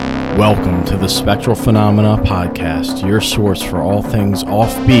Welcome to the Spectral Phenomena Podcast, your source for all things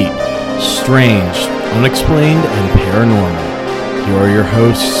offbeat, strange, unexplained, and paranormal. Here are your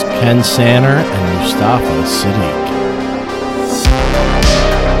hosts, Ken Sanner and Mustafa Siddiq.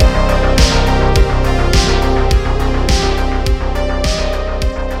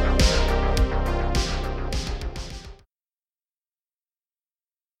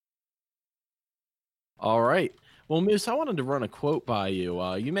 All right. Well, Moose, I wanted to run a quote by you.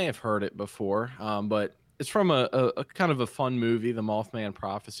 You may have heard it before, but it's from a kind of a fun movie, The Mothman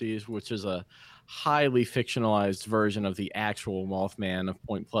Prophecies, which is a highly fictionalized version of the actual Mothman of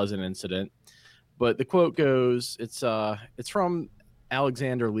Point Pleasant incident. But the quote goes, it's from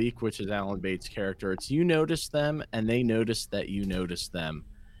Alexander Leek, which is Alan Bates' character. It's, "You notice them, and they notice that you notice them."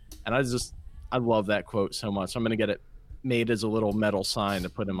 And I love that quote so much. I'm going to get it made as a little metal sign to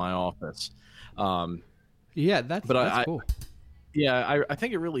put in my office. Yeah, that's cool. Yeah, I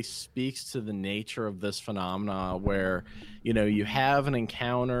think it really speaks to the nature of this phenomena where, you know, you have an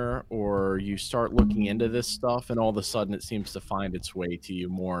encounter or you start looking into this stuff and all of a sudden it seems to find its way to you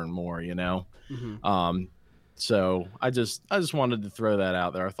more and more, you know? Mm-hmm. So I just wanted to throw that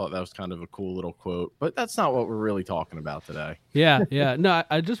out there. I thought that was kind of a cool little quote, but that's not what we're really talking about today. Yeah. No,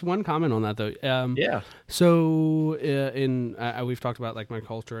 I just one comment on that though. Yeah. So we've talked about like my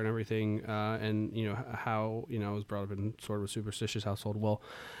culture and everything, and you know how I was brought up in sort of a superstitious household. Well,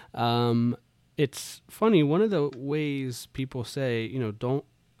 it's funny. One of the ways people say don't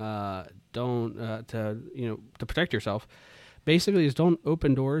to protect yourself, basically is don't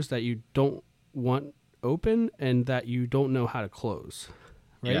open doors that you don't want open and that you don't know how to close,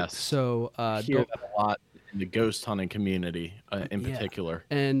 right? Yes. So I hear that a lot in the ghost hunting community in particular.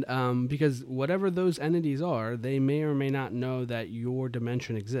 And because whatever those entities are, they may or may not know that your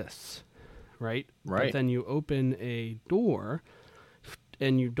dimension exists, right? But then you open a door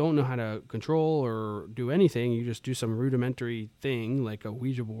and you don't know how to control or do anything. You just do some rudimentary thing like a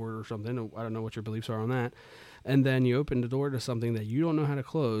Ouija board or something. I don't know what your beliefs are on that. And then you open the door to something that you don't know how to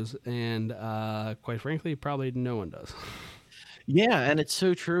close. And quite frankly, probably no one does. Yeah, and it's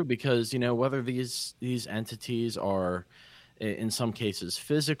so true because, whether these entities are in some cases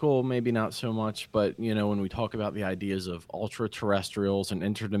physical, maybe not so much, but, when we talk about the ideas of ultra-terrestrials and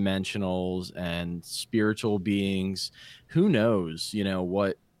interdimensionals and spiritual beings, who knows,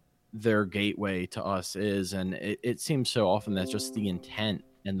 what their gateway to us is. And it seems so often that's just the intent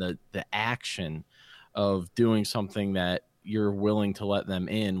and the action of doing something that you're willing to let them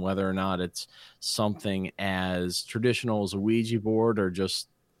in, whether or not it's something as traditional as a Ouija board or just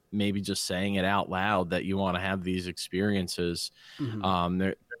maybe just saying it out loud that you want to have these experiences. Mm-hmm.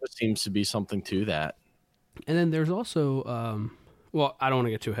 There seems to be something to that. And then there's also, well, I don't want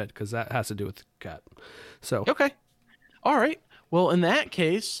to get too ahead because that has to do with the cat. So okay. All right. Well, in that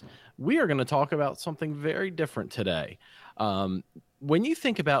case, we are going to talk about something very different today. When you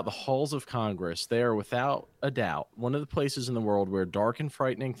think about the halls of Congress, they are without a doubt one of the places in the world where dark and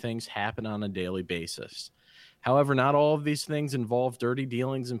frightening things happen on a daily basis. However, not all of these things involve dirty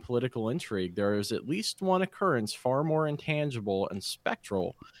dealings and political intrigue. There is at least one occurrence far more intangible and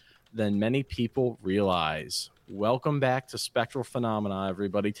spectral than many people realize. Welcome back to Spectral Phenomena,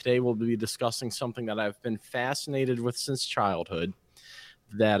 everybody. Today we'll be discussing something that I've been fascinated with since childhood,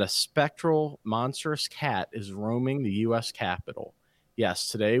 that a spectral, monstrous cat is roaming the U.S. Capitol. Yes,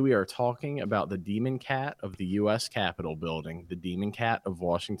 today we are talking about the demon cat of the U.S. Capitol building, the demon cat of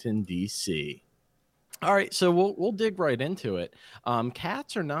Washington, D.C. All right, so we'll dig right into it.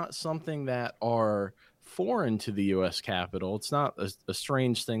 Cats are not something that are foreign to the U.S. Capitol. It's not a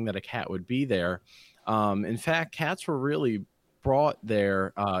strange thing that a cat would be there. In fact, cats were really brought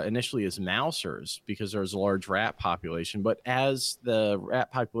there initially as mousers because there was a large rat population. But as the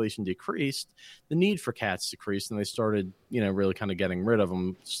rat population decreased, the need for cats decreased, and they started, really kind of getting rid of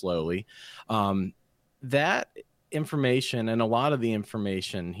them slowly. That information and a lot of the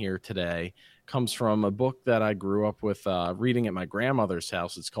information here today comes from a book that I grew up with reading at my grandmother's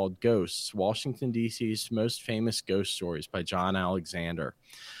house. It's called Ghosts, Washington, D.C.'s Most Famous Ghost Stories by John Alexander.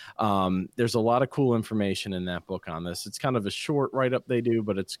 There's a lot of cool information in that book on this. It's kind of a short write-up they do,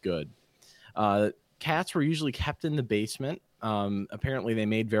 but it's good. Cats were usually kept in the basement. Apparently, they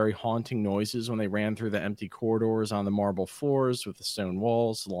made very haunting noises when they ran through the empty corridors on the marble floors with the stone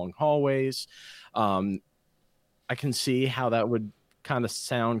walls, long hallways. I can see how that would kind of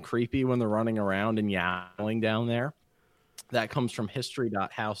sound creepy when they're running around and yowling down there. That comes from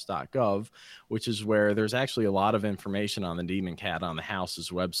history.house.gov, which is where there's actually a lot of information on the demon cat on the house's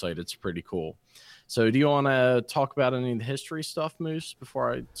website. It's pretty cool. So do you want to talk about any of the history stuff, Moose,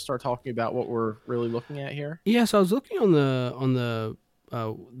 before I start talking about what we're really looking at here? Yeah, so I was looking on the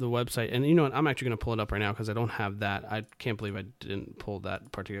the website, and you know what? I'm actually going to pull it up right now because I don't have that. I can't believe I didn't pull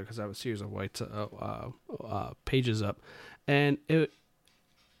that particular because I have a series of white pages up, and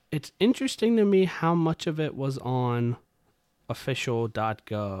it's interesting to me how much of it was on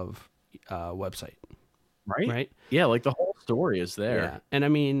official.gov website. Right? Yeah, like the whole story is there. Yeah. And I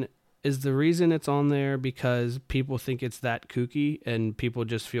mean, is the reason it's on there because people think it's that kooky and people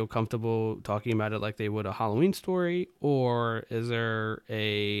just feel comfortable talking about it like they would a Halloween story? Or is there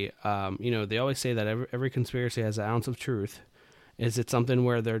a, they always say that every conspiracy has an ounce of truth. Is it something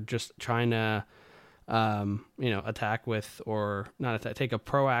where they're just trying to, attack with, or not attack, take a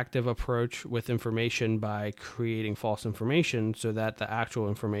proactive approach with information by creating false information so that the actual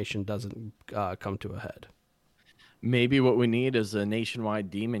information doesn't come to a head? Maybe what we need is a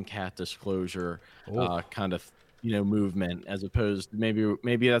nationwide demon cat disclosure kind of movement, as opposed to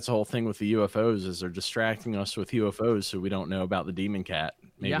maybe that's the whole thing with the UFOs is they're distracting us with UFOs so we don't know about the demon cat.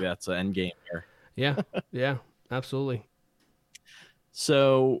 Maybe that's the end game here. Yeah, absolutely.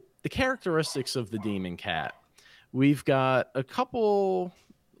 So the characteristics of the demon cat, we've got a couple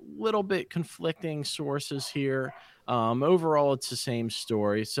little bit conflicting sources here. Overall, it's the same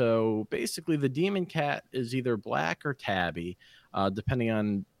story. So basically, the demon cat is either black or tabby, depending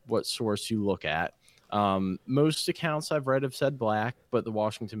on what source you look at. Most accounts I've read have said black, but the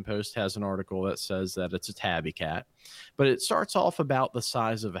Washington Post has an article that says that it's a tabby cat. But it starts off about the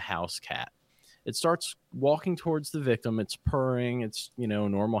size of a house cat. It starts walking towards the victim. It's purring. It's, a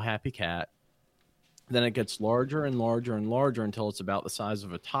normal happy cat. Then it gets larger and larger and larger until it's about the size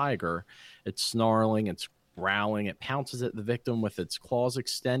of a tiger. It's snarling. It's growling. It pounces at the victim with its claws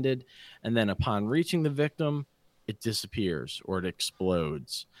extended. And then upon reaching the victim, it disappears or it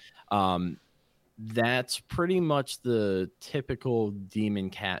explodes. That's pretty much the typical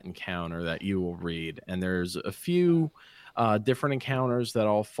demon cat encounter that you will read. And there's a few different encounters that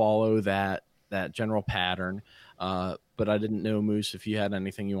all follow that general pattern. But I didn't know, Moose, if you had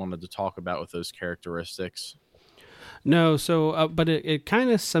anything you wanted to talk about with those characteristics. No, so but it kind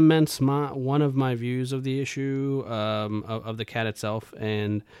of cements one of my views of the issue of the cat itself,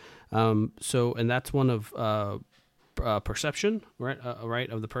 and and that's one of perception, right,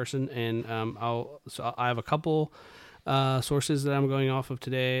 of the person, and I have a couple sources that I'm going off of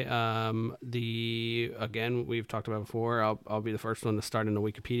today. Again, we've talked about before. I'll be the first one to start in the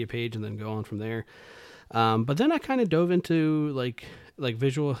Wikipedia page and then go on from there. But then I kind of dove into like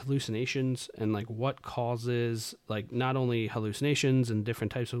visual hallucinations and like what causes like not only hallucinations and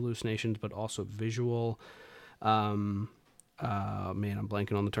different types of hallucinations, but also visual. I'm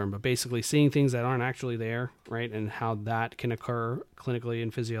blanking on the term, but basically seeing things that aren't actually there, right, and how that can occur clinically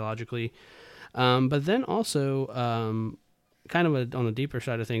and physiologically. But then also, kind of on the deeper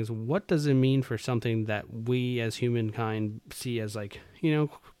side of things, what does it mean for something that we as humankind see as like,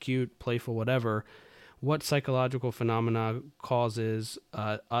 cute, playful, whatever? What psychological phenomena causes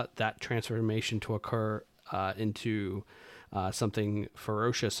that transformation to occur into something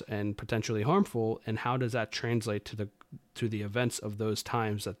ferocious and potentially harmful, and how does that translate to the events of those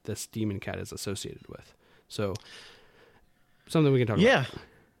times that this demon cat is associated with? So, something we can talk about.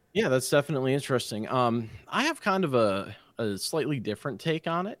 Yeah, that's definitely interesting. I have kind of a slightly different take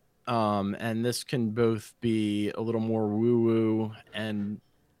on it, and this can both be a little more woo-woo and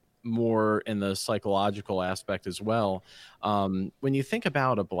more in the psychological aspect as well. When you think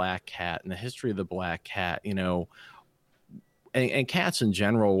about a black cat and the history of the black cat, and cats in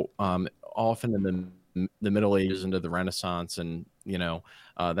general, often in the Middle Ages into the Renaissance and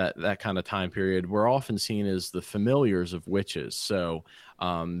that kind of time period, were often seen as the familiars of witches. So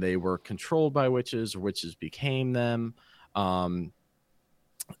they were controlled by witches, or witches became them.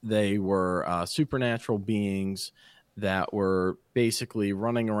 They were supernatural beings that were basically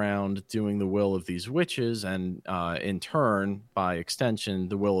running around doing the will of these witches, and in turn, by extension,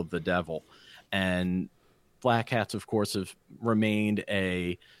 the will of the devil. And black cats, of course, have remained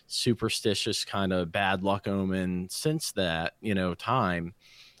a superstitious kind of bad luck omen since that time.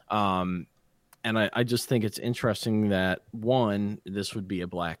 And I just think it's interesting that, one, this would be a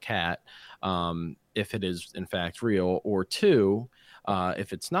black cat if it is in fact real, or two,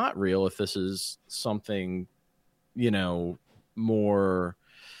 if it's not real, if this is something more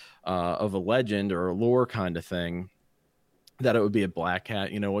of a legend or a lore kind of thing, that it would be a black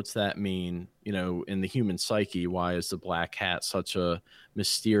cat. What's that mean? In the human psyche, why is the black cat such a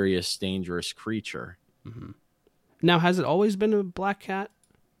mysterious, dangerous creature? Mm-hmm. Now, has it always been a black cat?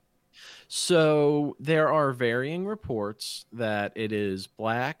 So there are varying reports that it is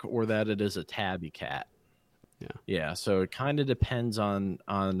black or that it is a tabby cat. Yeah, so it kind of depends on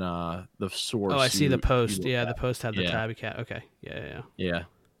the source. Oh, I see the post. Yeah, the post had the yeah. tabby cat. Okay. Yeah.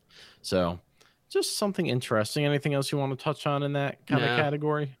 So just something interesting. Anything else you want to touch on in that kind of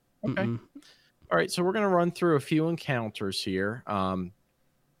category? Okay. Mm-mm. All right, so we're going to run through a few encounters here.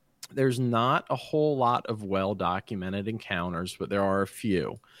 There's not a whole lot of well-documented encounters, but there are a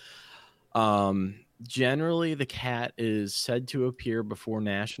few. Generally, the cat is said to appear before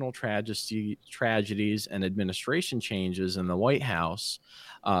national tragedies and administration changes in the White House,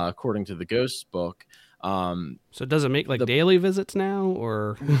 according to the Ghost book. So does it make like daily visits now,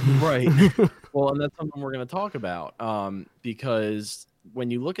 or right? Well, and that's something we're going to talk about, because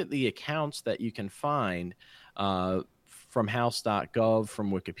when you look at the accounts that you can find from house.gov,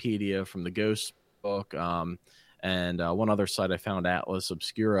 from Wikipedia, from the Ghost book, and one other site I found, Atlas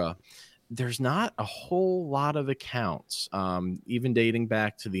Obscura, there's not a whole lot of accounts, even dating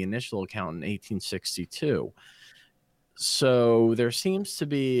back to the initial account in 1862. So there seems to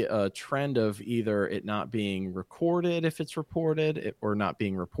be a trend of either it not being recorded if it's reported, or not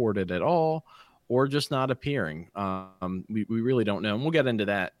being reported at all, or just not appearing. We really don't know. And we'll get into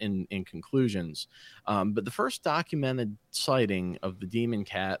that in conclusions. But the first documented sighting of the demon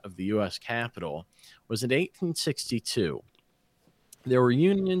cat of the U.S. Capitol was in 1862. There were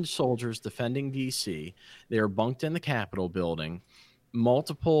Union soldiers defending D.C. They were bunked in the Capitol building.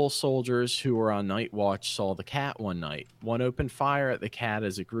 Multiple soldiers who were on night watch saw the cat one night. One opened fire at the cat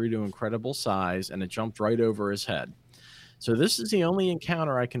as it grew to incredible size, and it jumped right over his head. So this is the only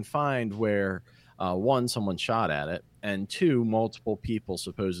encounter I can find where, one, someone shot at it, and two, multiple people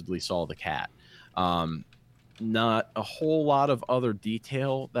supposedly saw the cat. Not a whole lot of other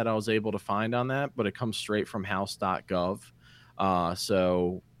detail that I was able to find on that, but it comes straight from house.gov.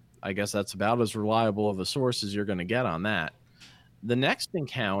 So I guess that's about as reliable of a source as you're going to get on that. The next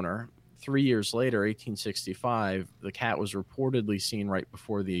encounter, 3 years later, 1865, the cat was reportedly seen right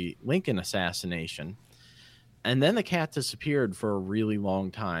before the Lincoln assassination. And then the cat disappeared for a really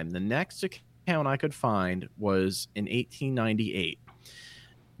long time. The next account I could find was in 1898.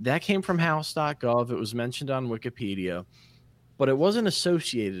 That came from house.gov. It was mentioned on Wikipedia, but it wasn't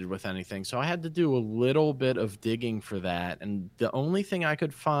associated with anything. So I had to do a little bit of digging for that. And the only thing I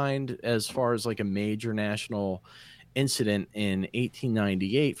could find as far as like a major national incident in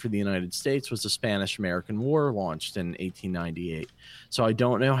 1898 for the United States was the Spanish-American War, launched in 1898. So I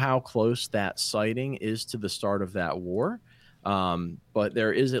don't know how close that sighting is to the start of that war, but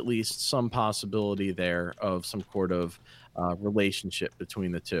there is at least some possibility there of some sort of relationship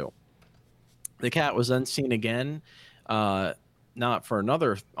between the two. The cat was then seen again, not for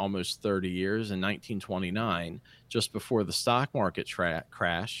another almost 30 years, in 1929, just before the stock market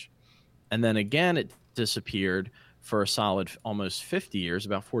crash. And then again, it disappeared for a solid almost 50 years,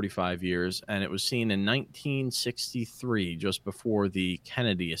 about 45 years, and it was seen in 1963, just before the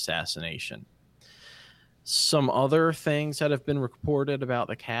Kennedy assassination. Some other things that have been reported about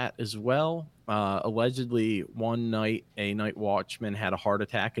the cat as well. Allegedly, one night, a night watchman had a heart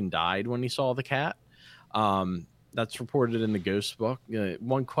attack and died when he saw the cat. That's reported in the Ghost book.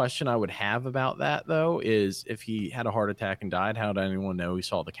 One question I would have about that, though, is if he had a heart attack and died, how did anyone know he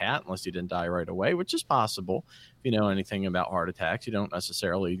saw the cat unless he didn't die right away, which is possible. If you know anything about heart attacks, you don't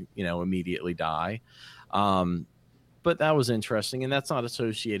necessarily, immediately die. But that was interesting, and that's not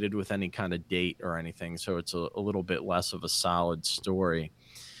associated with any kind of date or anything, so it's a little bit less of a solid story.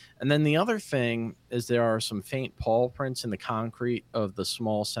 And then the other thing is there are some faint paw prints in the concrete of the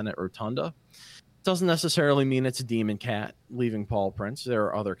small Senate rotunda. Doesn't necessarily mean it's a demon cat leaving paw prints. There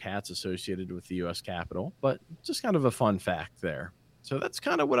are other cats associated with the U.S. Capitol, but just kind of a fun fact there. So that's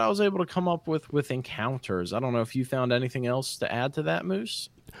kind of what I was able to come up with encounters. I don't know if you found anything else to add to that, Moose.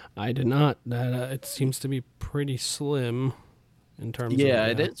 I did not. That it seems to be pretty slim in terms of... Yeah,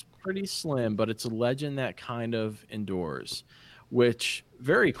 it is pretty slim, but it's a legend that kind of endures, which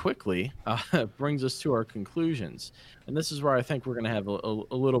very quickly brings us to our conclusions. And this is where I think we're going to have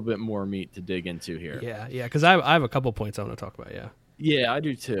a little bit more meat to dig into here. Yeah, because I have a couple points I want to talk about, yeah. Yeah, I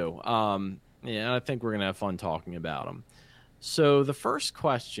do too. I think we're going to have fun talking about them. So the first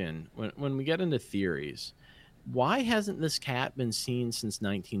question, when we get into theories, why hasn't this cat been seen since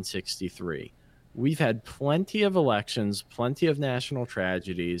 1963? We've had plenty of elections, plenty of national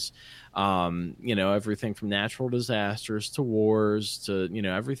tragedies, everything from natural disasters to wars to,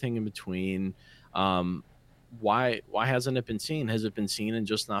 everything in between. Why hasn't it been seen? Has it been seen and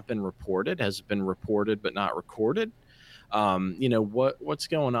just not been reported? Has it been reported but not recorded? What's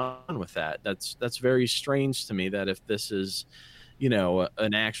going on with that? That's very strange to me, that if this is,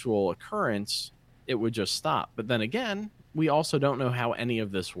 an actual occurrence, it would just stop. But then again, we also don't know how any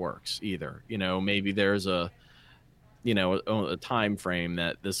of this works either. Maybe there's a a time frame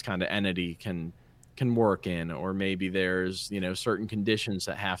that this kind of entity can work in, or maybe there's certain conditions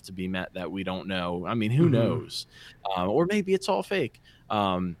that have to be met that we don't know. I mean, who knows? Or maybe it's all fake,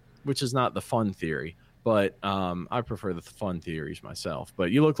 which is not the fun theory. But I prefer the fun theories myself.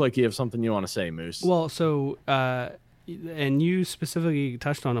 But you look like you have something you want to say, Moose. Well, so and you specifically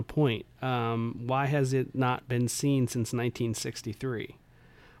touched on a point. Why has it not been seen since 1963?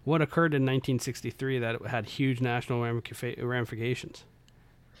 What occurred in 1963 that it had huge national ramifications?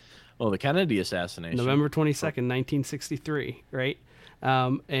 Well, the Kennedy assassination. November 22nd, 1963, right?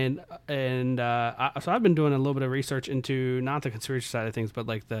 So I've been doing a little bit of research into not the conspiracy side of things, but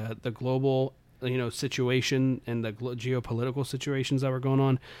like the global, situation and the geopolitical situations that were going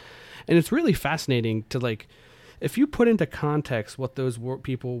on. And it's really fascinating to if you put into context what those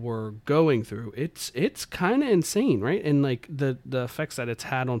people were going through, it's kind of insane, right? And the effects that it's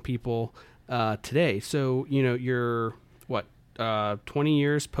had on people today. So, you're 20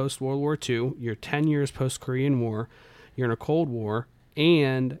 years post World War II, you're 10 years post Korean War, you're in a Cold War,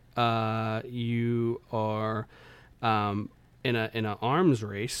 and you are in an arms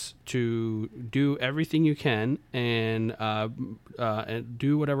race to do everything you can and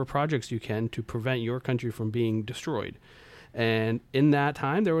do whatever projects you can to prevent your country from being destroyed. And in that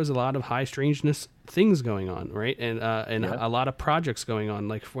time, there was a lot of high strangeness things going on, right? And a lot of projects going on,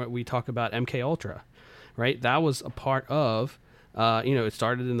 like what we talk about MK Ultra, right? That was a part of. It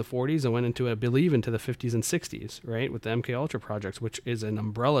started in the 40s and went into, I believe, into the 50s and 60s, right, with the MK Ultra projects, which is an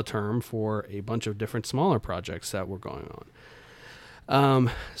umbrella term for a bunch of different smaller projects that were going on.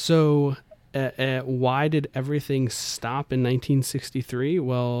 So why did everything stop in 1963?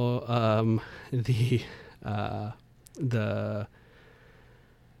 Well,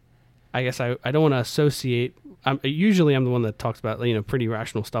 I guess I don't want to associate. Usually I'm the one that talks about pretty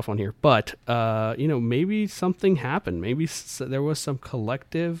rational stuff on here, but maybe something happened. Maybe there was some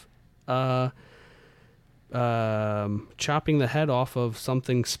collective chopping the head off of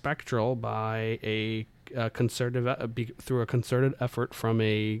something spectral by a through a concerted effort from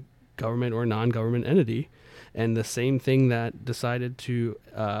a government or non-government entity, and the same thing that decided to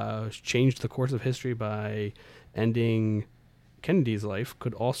change the course of history by ending Kennedy's life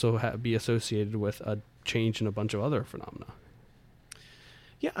could also be associated with a change in a bunch of other phenomena.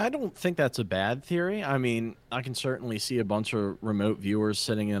 Yeah, I don't think that's a bad theory. I mean, I can certainly see a bunch of remote viewers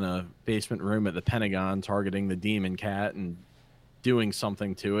sitting in a basement room at the Pentagon targeting the Demon Cat and doing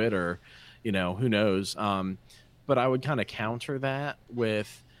something to it, or, who knows. But I would kind of counter that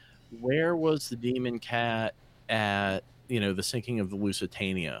with, where was the Demon Cat at, the sinking of the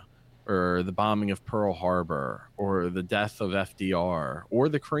Lusitania, or the bombing of Pearl Harbor, or the death of FDR, or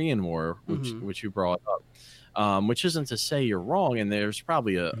the Korean War, which you brought up, which isn't to say you're wrong. And there's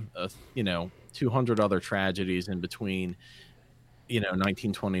probably a 200 other tragedies in between,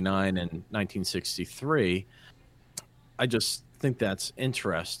 1929 and 1963. I just think that's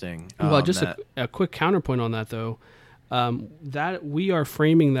interesting. Well, just a quick counterpoint on that, though, that we are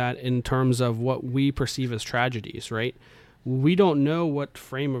framing that in terms of what we perceive as tragedies, right? We don't know what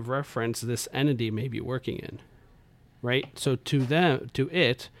frame of reference this entity may be working in, right? So to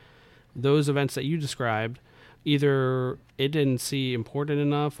it, those events that you described, either it didn't see important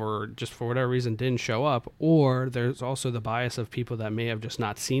enough, or just for whatever reason didn't show up, or there's also the bias of people that may have just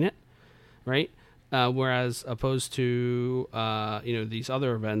not seen it, right? Whereas opposed to these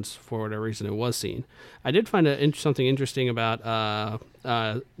other events, for whatever reason it was seen. I did find something interesting about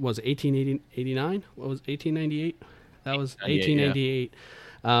was it 1889? What was 1898? That was 1888.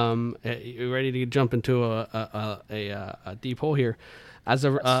 Yeah. Ready to jump into a deep hole here. As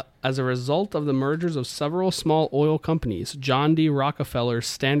a result of the mergers of several small oil companies, John D. Rockefeller's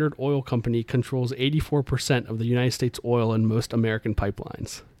Standard Oil Company controls 84% of the United States oil and most American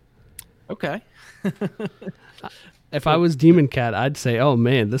pipelines. Okay. If I was Demon Cat, I'd say, oh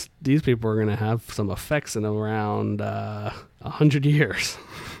man, these people are going to have some effects in around 100 years.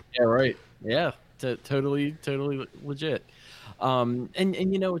 Yeah, right. Yeah. Totally legit. And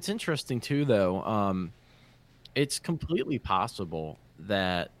it's interesting too, though. It's completely possible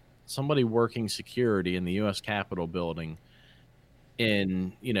that somebody working security in the U.S. Capitol building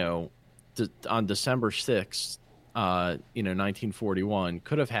in on December 6th, 1941,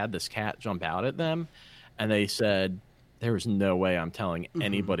 could have had this cat jump out at them, and they said, "There's no way I'm telling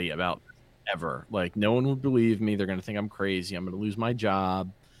anybody about this ever. Like, no one would believe me. They're going to think I'm crazy. I'm going to lose my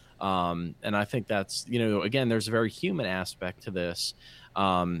job." And I think that's, again, there's a very human aspect to this.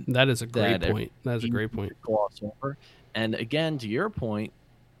 That is a great point. That is a great point. Gloss over. And again, to your point,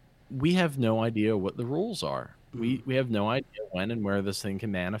 we have no idea what the rules are. We have no idea when and where this thing can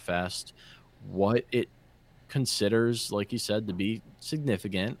manifest, what it considers, like you said, to be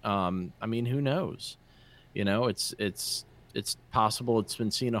significant. I mean, who knows? You know, it's possible it's been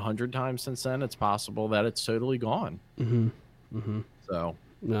seen 100 times since then. It's possible that it's totally gone. So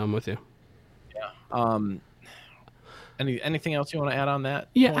no, I'm with you. Yeah. Anything else you want to add on that?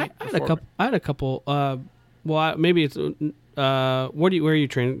 Yeah, I had a couple. Well, maybe it's. Where are you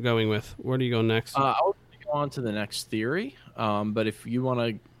going with? Where do you go next? I'll go on to the next theory. But if you want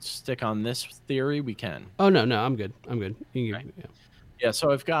to stick on this theory, we can. Oh no, I'm good. Okay. Yeah.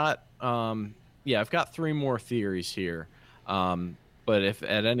 So I've got 3 more theories here. But if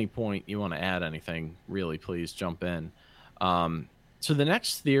at any point you want to add anything, really, please jump in. So the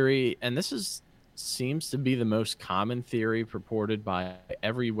next theory, and this seems to be the most common theory purported by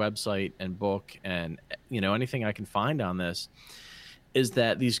every website and book and anything I can find on this, is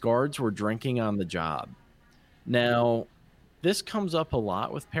that these guards were drinking on the job. Now, this comes up a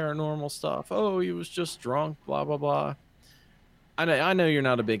lot with paranormal stuff. Oh, he was just drunk, blah blah blah. I know you're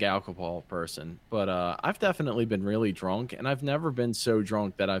not a big alcohol person, but I've definitely been really drunk, and I've never been so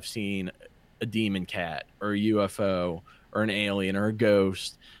drunk that I've seen a demon cat or a UFO or an alien or a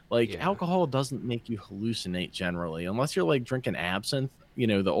ghost. Alcohol doesn't make you hallucinate generally, unless you're like drinking absinthe,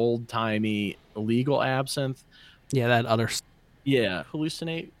 the old-timey illegal absinthe. Yeah, that other. Yeah,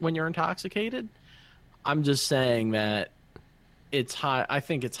 hallucinate when you're intoxicated. I'm just saying that I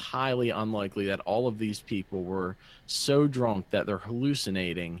think it's highly unlikely that all of these people were so drunk that they're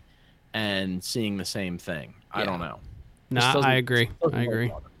hallucinating and seeing the same thing. Yeah. I don't know. No, I agree.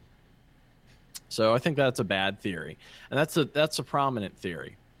 So I think that's a bad theory, and that's a prominent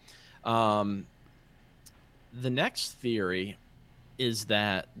theory. The next theory is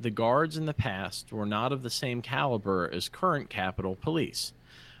that the guards in the past were not of the same caliber as current Capitol Police,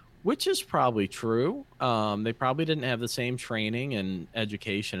 which is probably true. They probably didn't have the same training and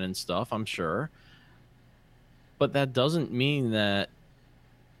education and stuff, I'm sure. But that doesn't mean that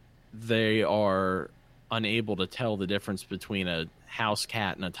they are unable to tell the difference between a house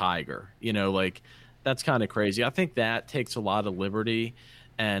cat and a tiger. That's kind of crazy. I think that takes a lot of liberty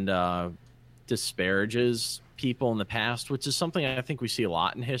and disparages people in the past, which is something I think we see a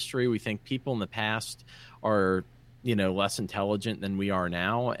lot in history. We think people in the past are less intelligent than we are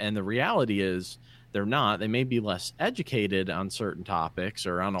now, and the reality is they're not. They may be less educated on certain topics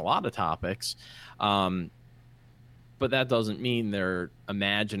or on a lot of topics, but that doesn't mean they're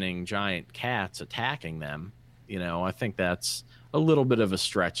imagining giant cats attacking them. I think that's a little bit of a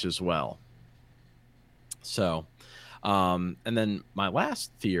stretch as well. So and then my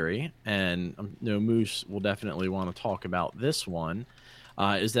last theory, and Moose will definitely want to talk about this one,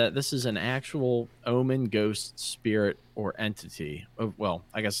 is that this is an actual omen, ghost, spirit, or entity. Well,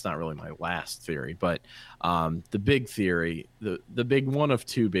 I guess it's not really my last theory, but the big theory, the big one of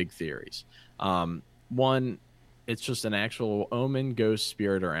 2 big theories. One, it's just an actual omen, ghost,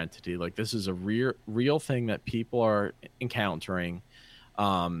 spirit, or entity. Like, this is a real thing that people are encountering,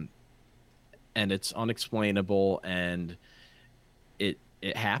 and it's unexplainable, and it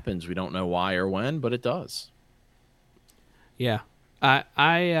happens. We don't know why or when, but it does. Yeah. I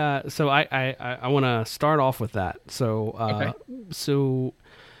want to start off with that. So, okay. So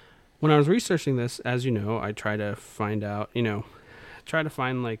when I was researching this, as you know, I try to find out,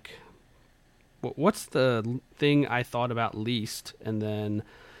 like, what's the thing I thought about least, and then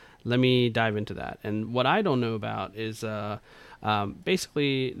let me dive into that. And what I don't know about is,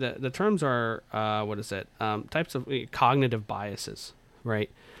 basically the terms are, types of cognitive biases,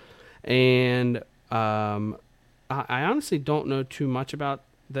 right? And, I honestly don't know too much about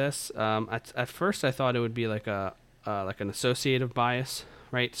this. At first, I thought it would be like an associative bias,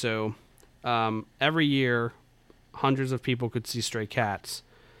 right? So every year, hundreds of people could see stray cats,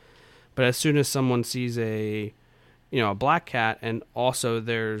 but as soon as someone sees a black cat, and also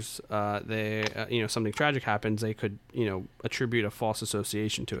there's something tragic happens, they could attribute a false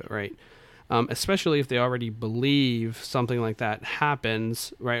association to it, right? Especially if they already believe something like that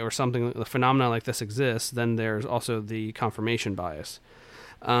happens, right, or a phenomena like this exists, then there's also the confirmation bias.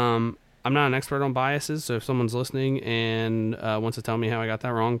 I'm not an expert on biases, so if someone's listening and wants to tell me how I got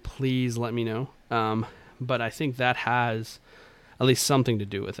that wrong, please let me know. But I think that has at least something to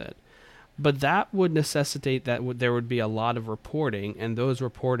do with it. But that would necessitate that there would be a lot of reporting, and those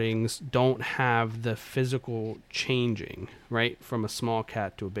reportings don't have the physical changing, right, from a small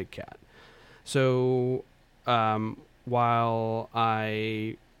cat to a big cat. So while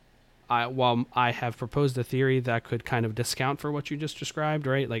I have proposed a theory that could kind of discount for what you just described,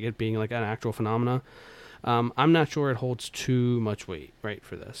 right, like it being like an actual phenomena, I'm not sure it holds too much weight, right,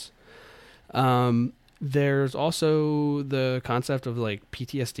 for this. There's also the concept of like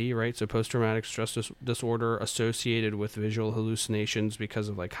PTSD, right? So post-traumatic stress disorder associated with visual hallucinations because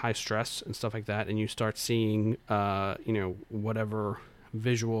of like high stress and stuff like that. And you start seeing, whatever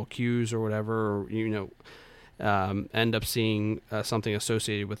visual cues or whatever, end up seeing something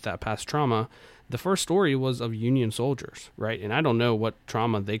associated with that past trauma. The first story was of Union soldiers, right? And I don't know what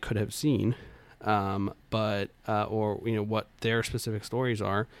trauma they could have seen, what their specific stories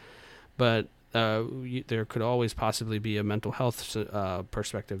are, but there could always possibly be a mental health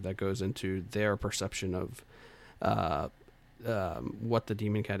perspective that goes into their perception of what the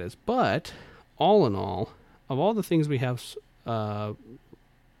demon cat is. But all in all, of all the things we have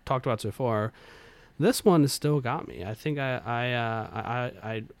talked about so far, this one has still got me. I think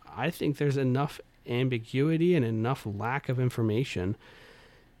I think there's enough ambiguity and enough lack of information,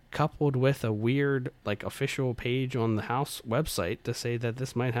 coupled with a weird like official page on the house website, to say that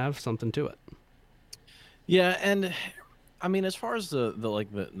this might have something to it. Yeah, and I mean, as far as the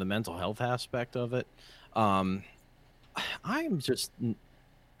mental health aspect of it, I'm just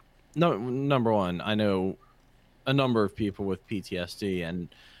number one. I know a number of people with PTSD, and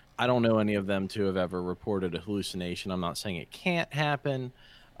I don't know any of them to have ever reported a hallucination. I'm not saying it can't happen,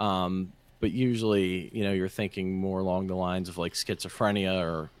 but usually, you're thinking more along the lines of like schizophrenia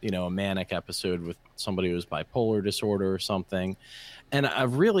or, a manic episode with somebody who's bipolar disorder or something. And I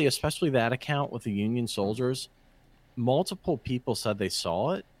really, especially that account with the Union soldiers, multiple people said they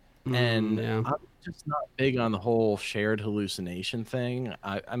saw it. And yeah. I'm just not big on the whole shared hallucination thing.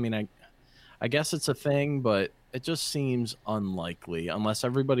 I mean, I guess it's a thing, but it just seems unlikely unless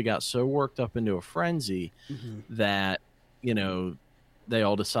everybody got so worked up into a frenzy that, they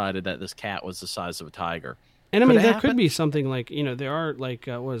all decided that this cat was the size of a tiger. And I mean, there could be something like, there are like,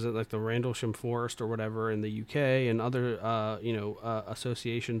 what is it, like the Randlesham Forest or whatever in the UK and other,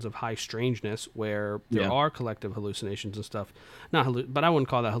 associations of high strangeness where there are collective hallucinations and stuff. But I wouldn't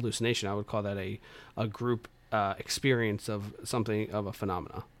call that hallucination. I would call that a group experience of something, of a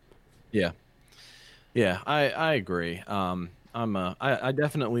phenomena. Yeah. Yeah, I agree. I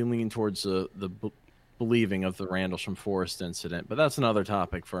definitely lean towards the believing of the Randlesham Forest incident, but that's another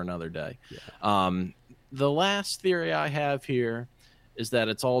topic for another day. Yeah. The last theory I have here is that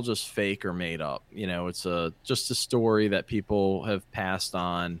it's all just fake or made up. It's just a story that people have passed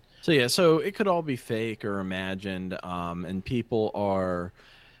on. So it could all be fake or imagined, and people are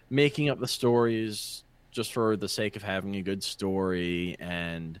making up the stories just for the sake of having a good story,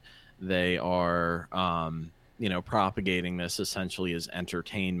 and they are propagating this essentially as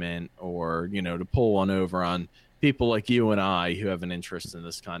entertainment or, to pull one over on people like you and I who have an interest in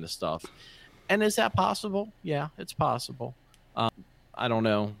this kind of stuff. And is that possible? Yeah, it's possible. I don't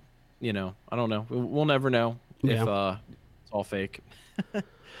know. I don't know. We'll never know if it's all fake.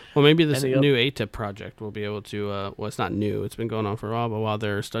 Well, maybe this new ATIP project will be able to, well, it's not new. It's been going on for a while, but while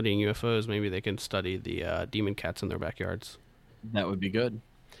they're studying UFOs, maybe they can study the demon cats in their backyards. That would be good.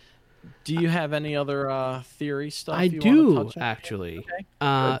 Do you have any other theory stuff? I do, actually.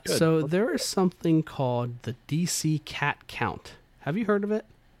 Okay. Good. So there is something called the DC Cat Count. Have you heard of it?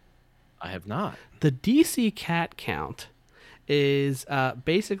 I have not. The DC Cat Count is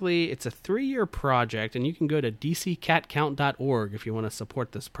basically, it's a 3-year project, and you can go to dccatcount.org if you want to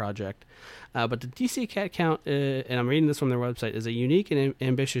support this project. But the DC Cat Count, and I'm reading this from their website, is a unique and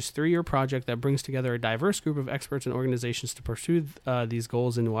ambitious 3-year project that brings together a diverse group of experts and organizations to pursue these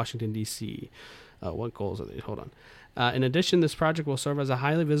goals in Washington, D.C. What goals are they? Hold on. In addition, this project will serve as a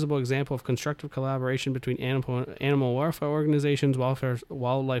highly visible example of constructive collaboration between animal welfare organizations,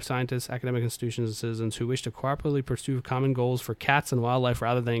 wildlife scientists, academic institutions, and citizens who wish to cooperatively pursue common goals for cats and wildlife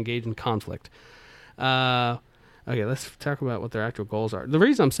rather than engage in conflict. Okay, let's talk about what their actual goals are. The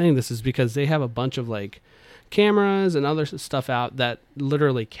reason I'm saying this is because they have a bunch of like cameras and other stuff out that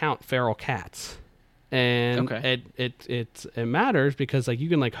literally count feral cats, and it matters because like you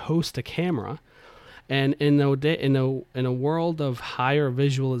can like host a camera. And in a world of higher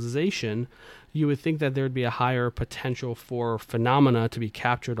visualization, you would think that there would be a higher potential for phenomena to be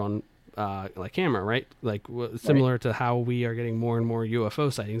captured on like camera, right? Like similar to how we are getting more and more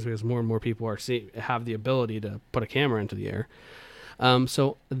UFO sightings because more and more people are have the ability to put a camera into the air.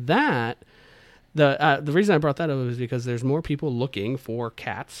 So that the reason I brought that up is because there's more people looking for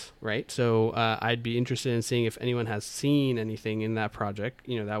cats, right? So I'd be interested in seeing if anyone has seen anything in that project.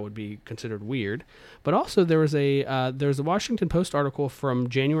 That would be considered weird. But also there's a Washington Post article from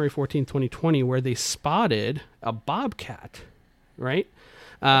January 14, 2020, where they spotted a bobcat, right?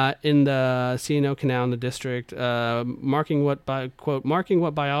 In the C&O Canal in the district, marking what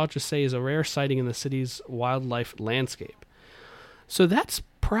biologists say is a rare sighting in the city's wildlife landscape. So that's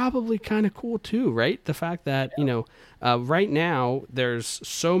probably kind of cool too, right? The fact that, right now there's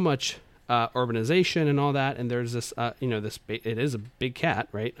so much urbanization and all that, and there's this, it is a big cat,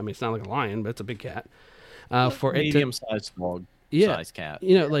 right? I mean, it's not like a lion, but it's a big cat. For medium-sized dog. Yeah, size cat.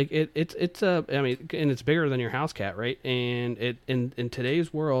 Like it's I mean, and it's bigger than your house cat, right? And it in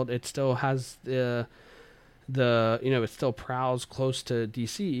today's world, it still has the it still prowls close to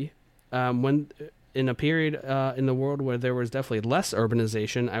DC. When in a period in the world where there was definitely less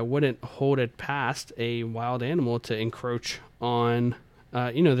urbanization, I wouldn't hold it past a wild animal to encroach on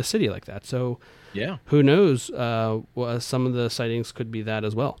the city like that. So yeah, who knows? Some of the sightings could be that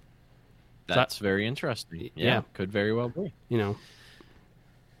as well. That's very interesting. Yeah, could very well be.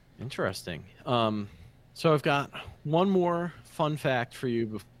 Interesting. So I've got one more fun fact for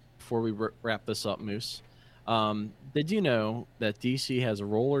you before we wrap this up, Moose. Did you know that DC has a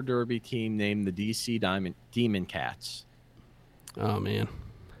roller derby team named the DC Demon Cats? Oh man,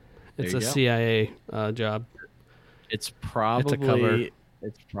 it's a CIA job. It's probably a cover.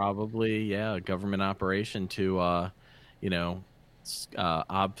 It's probably a government operation to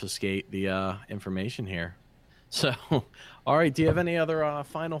obfuscate the information here. So, all right. Do you have any other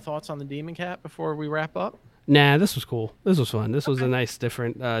final thoughts on the Demon Cat before we wrap up? Nah, this was cool. This was fun. This was a nice,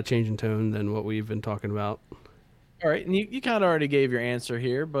 different change in tone than what we've been talking about. All right, and you kind of already gave your answer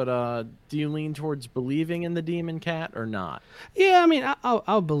here, but do you lean towards believing in the Demon Cat or not? Yeah, I mean,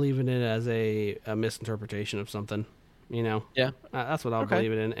 I'll believe in it as a misinterpretation of something. Yeah, that's what I'll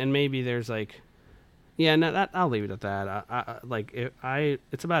believe it in, and maybe there's like. Yeah, no, that I'll leave it at that.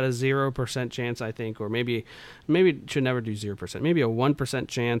 It's about a 0% chance, I think, or maybe it should never do 0%. Maybe a 1%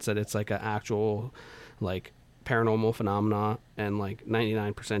 chance that it's like an actual, like, paranormal phenomena, and like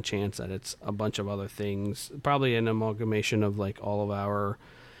 99% chance that it's a bunch of other things. Probably an amalgamation of like all of our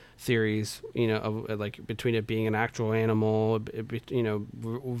theories, of like between it being an actual animal,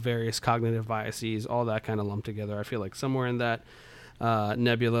 various cognitive biases, all that kind of lumped together. I feel like somewhere in that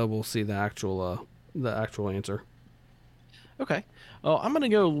nebula we'll see the actual answer. Okay. Well, I'm going to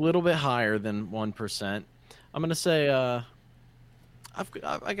go a little bit higher than 1%. I'm going to say I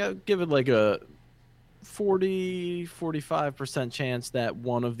got to give it like a 45% chance that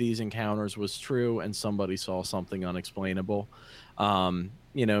one of these encounters was true and somebody saw something unexplainable.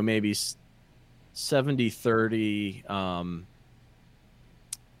 Maybe 70-30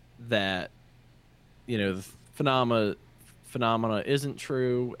 that the phenomena isn't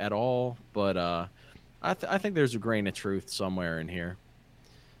true at all, but I think there's a grain of truth somewhere in here.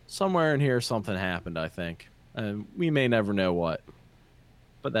 Somewhere in here, something happened. I think, and we may never know what.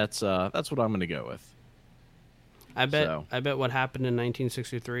 But that's what I'm going to go with. I bet what happened in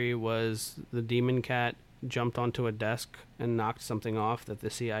 1963 was the Demon Cat jumped onto a desk and knocked something off that the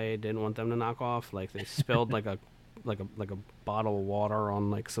CIA didn't want them to knock off. Like they spilled like a bottle of water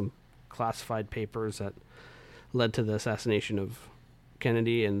on like some classified papers that led to the assassination of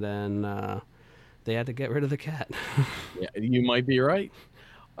Kennedy, and then they had to get rid of the cat. Yeah, you might be right.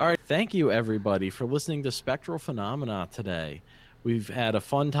 All right, thank you everybody for listening to Spectral Phenomena today. We've had a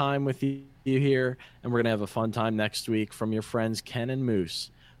fun time with you here, and we're going to have a fun time next week from your friends Ken and Moose.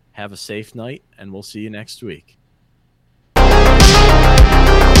 Have a safe night, and we'll see you next week.